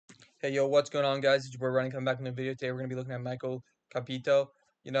Hey, yo, what's going on, guys? We're running, coming back in the video today. We're going to be looking at Michael Coppeto,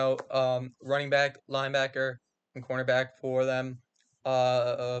 running back, linebacker, and cornerback for them,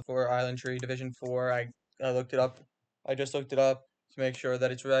 for Island Tree Division 4. I looked it up. I just looked it up to make sure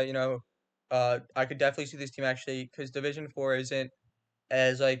that it's right. I could definitely see this team actually, because Division 4 isn't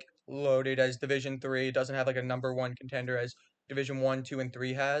as, like, loaded as Division 3. It doesn't have, like, a number one contender as Division 1, 2, and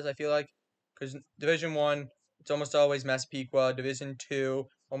 3 has, I feel like. Because Division 1, it's almost always Massapequa. Division 2,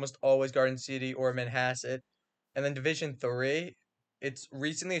 almost always Garden City or Manhasset. And then Division 3, it's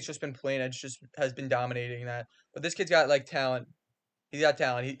just been Plain Edge just has been dominating that. But this kid's got, like, talent. He's got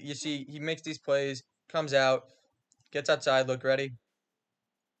talent. You see, he makes these plays, comes out, gets outside, look ready,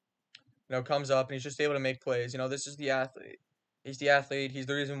 comes up, and he's just able to make plays. This is the athlete. He's the athlete. He's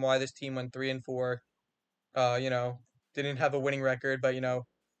the reason why this team went 3-4. Uh, you know, didn't have a winning record, but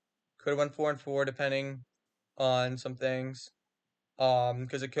could have went 4-4 depending on some things.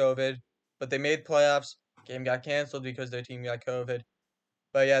 Because of COVID. But they made playoffs. Game got canceled because their team got COVID.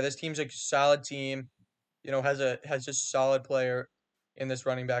 But yeah, this team's a solid team. Has just solid player in this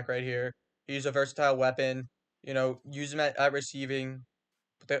running back right here. He's a versatile weapon. Use him at receiving.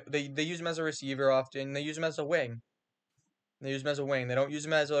 But they use him as a receiver often. They use him as a wing. They use him as a wing. They don't use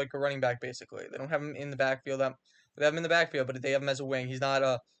him as like a running back basically. They don't have him in the backfield. They have him in the backfield, but they have him as a wing. He's not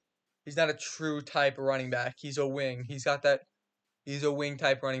a true type running back. He's a wing. He's a wing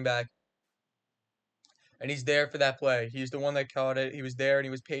type running back. And he's there for that play. He's the one that caught it. He was there and he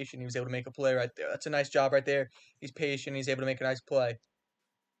was patient. He was able to make a play right there. That's a nice job right there. He's patient. He's able to make a nice play.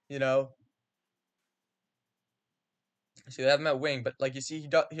 You know. So they have him at wing, but like you see,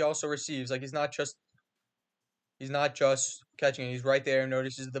 he also receives. Like he's not just catching it. He's right there.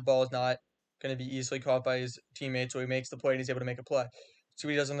 Notices the ball is not going to be easily caught by his teammates, so he makes the play and he's able to make a play. See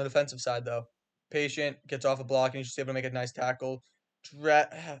what he does on the defensive side though. Patient, gets off a block and he's just able to make a nice tackle.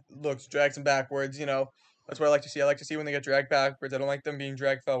 Drags him backwards. That's what I like to see. I like to see when they get dragged backwards. I don't like them being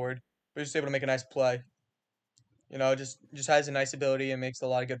dragged forward. But he's just able to make a nice play. Just has a nice ability and makes a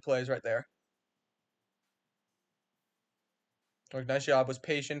lot of good plays right there. Like, nice job. Was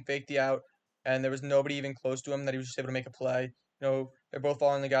patient, faked the out, and there was nobody even close to him that he was just able to make a play. They're both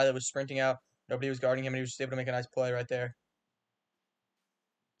following the guy that was sprinting out. Nobody was guarding him, and he was just able to make a nice play right there.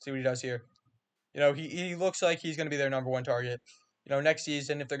 See what he does here. He looks like he's going to be their number one target. Next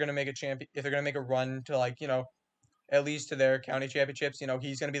season, if they're going to make if they're going to make a run to like, at least to their county championships,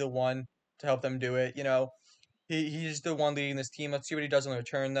 he's going to be the one to help them do it. He's the one leading this team. Let's see what he does in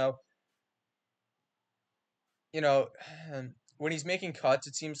return, though. you know, when he's making cuts,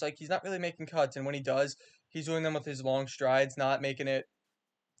 it seems like he's not really making cuts, and when he does, he's doing them with his long strides, not making it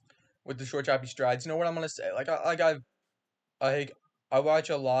with the short choppy strides. You know what I'm gonna say? I I watch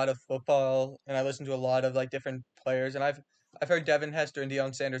a lot of football, and I listen to a lot of like different players, and I've heard Devin Hester and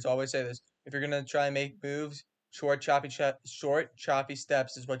Deion Sanders always say this: if you're gonna try and make moves, short choppy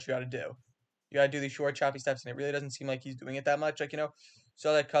steps is what you got to do. You got to do these short choppy steps, and it really doesn't seem like he's doing it that much. Like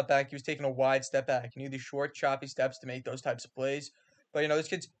saw that cutback, he was taking a wide step back. You need these short choppy steps to make those types of plays. But this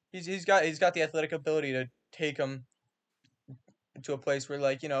kid's he's got the athletic ability to take him to a place where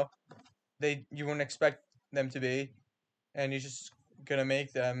like they you wouldn't expect them to be, and he's just gonna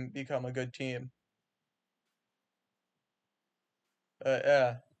make them become a good team.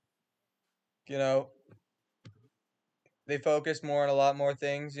 Yeah, you know, they focus more on a lot more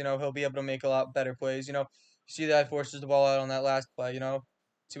things. He'll be able to make a lot better plays. See that forces the ball out on that last play.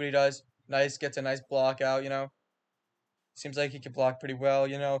 See what he does. Nice, gets a nice block out. Seems like he can block pretty well.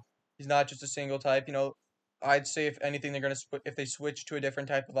 He's not just a single type. I'd say if anything, they're gonna if they switch to a different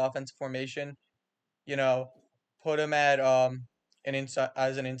type of offensive formation. You know, put him at an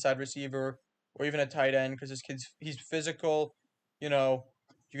inside receiver or even a tight end because he's physical. You know,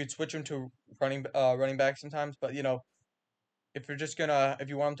 you could switch him to running back sometimes, but if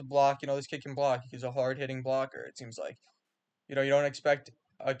you want him to block, this kid can block. He's a hard hitting blocker. It seems like you don't expect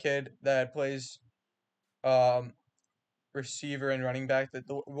a kid that plays um receiver and running back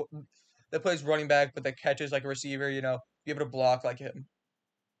that plays running back but that catches like a receiver. Be able to block like him.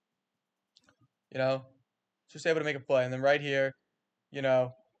 You know, just able to make a play, and then right here. you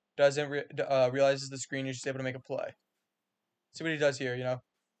know, doesn't realizes the screen. He's just able to make a play. See what he does here.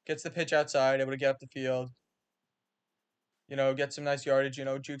 Gets the pitch outside, able to get up the field. Gets some nice yardage.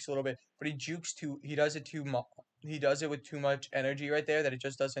 Jukes a little bit, but he jukes too. He does it too much. He does it with too much energy right there that it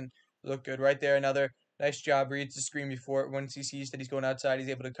just doesn't look good. Right there, another nice job. Reads the screen before once he sees that he's going outside. He's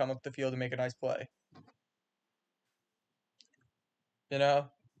able to come up the field and make a nice play. It's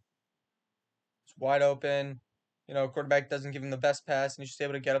wide open. Quarterback doesn't give him the best pass, and he's just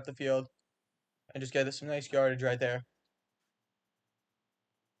able to get up the field and just get some nice yardage right there.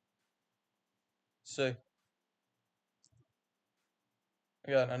 So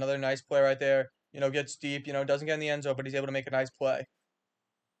again, another nice play right there. Gets deep. Doesn't get in the end zone, but he's able to make a nice play.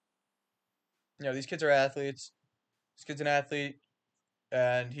 These kids are athletes. This kid's an athlete,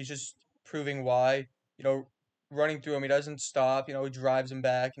 and he's just proving why. You know, running through him, he doesn't stop. He drives him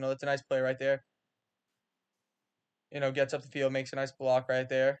back. That's a nice play right there. Gets up the field, makes a nice block right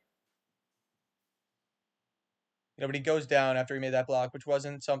there. But he goes down after he made that block, which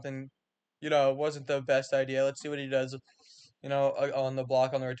wasn't something, wasn't the best idea. Let's see what he does, on the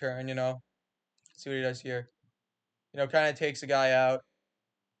block on the return. See what he does here. Kind of takes the guy out.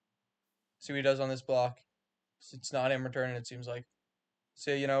 See what he does on this block. It's not him returning, it seems like.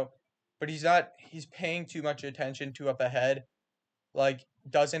 So, but he's not, he's paying too much attention to up ahead. Like,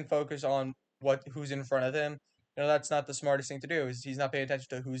 doesn't focus on who's in front of him. That's not the smartest thing to do, is he's not paying attention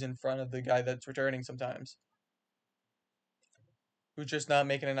to who's in front of the guy that's returning sometimes. Who's just not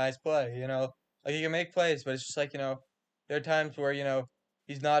making a nice play. Like, he can make plays, but it's just like, there are times where,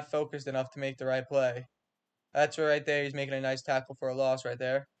 he's not focused enough to make the right play. That's right there. He's making a nice tackle for a loss right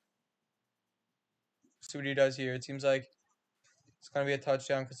there. See what he does here. It seems like it's going to be a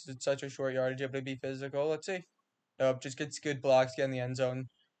touchdown because it's such a short yardage, able to be physical. Let's see. Nope, just gets good blocks, get in the end zone.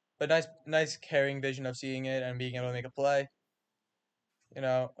 But nice carrying vision of seeing it and being able to make a play.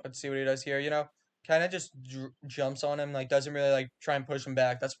 Let's see what he does here. Kind of just jumps on him, like doesn't really like try and push him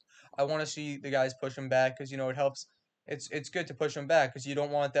back. I want to see the guys push him back because it helps. It's good to push them back because you don't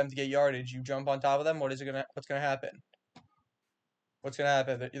want them to get yardage. You jump on top of them. What's gonna happen? What's gonna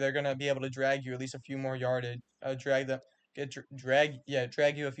happen? They're gonna be able to drag you at least a few more yardage. Drag them, drag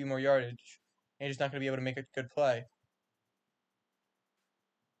you a few more yardage. And you're just not gonna be able to make a good play.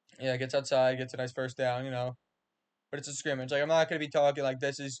 Yeah, gets outside, gets a nice first down. But it's a scrimmage. Like, I'm not gonna be talking like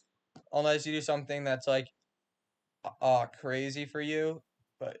this is, unless you do something that's like crazy for you.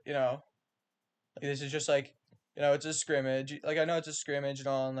 But like, this is just like, it's a scrimmage. Like, I know it's a scrimmage and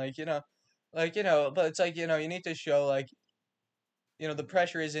all, and but it's like, you need to show like, the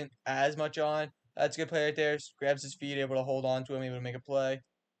pressure isn't as much on. That's a good play right there. Just grabs his feet, able to hold on to him, able to make a play.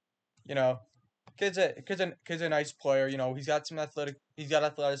 You know, kid's a nice player. He's got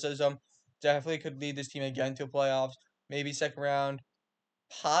athleticism. Definitely could lead this team again to playoffs. Maybe second round,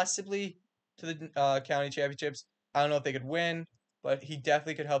 possibly to the county championships. I don't know if they could win, but he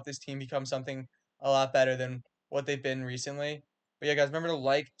definitely could help this team become something a lot better than what they've been recently. But yeah, guys, remember to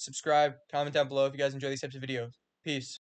like, subscribe, comment down below if you guys enjoy these types of videos. Peace.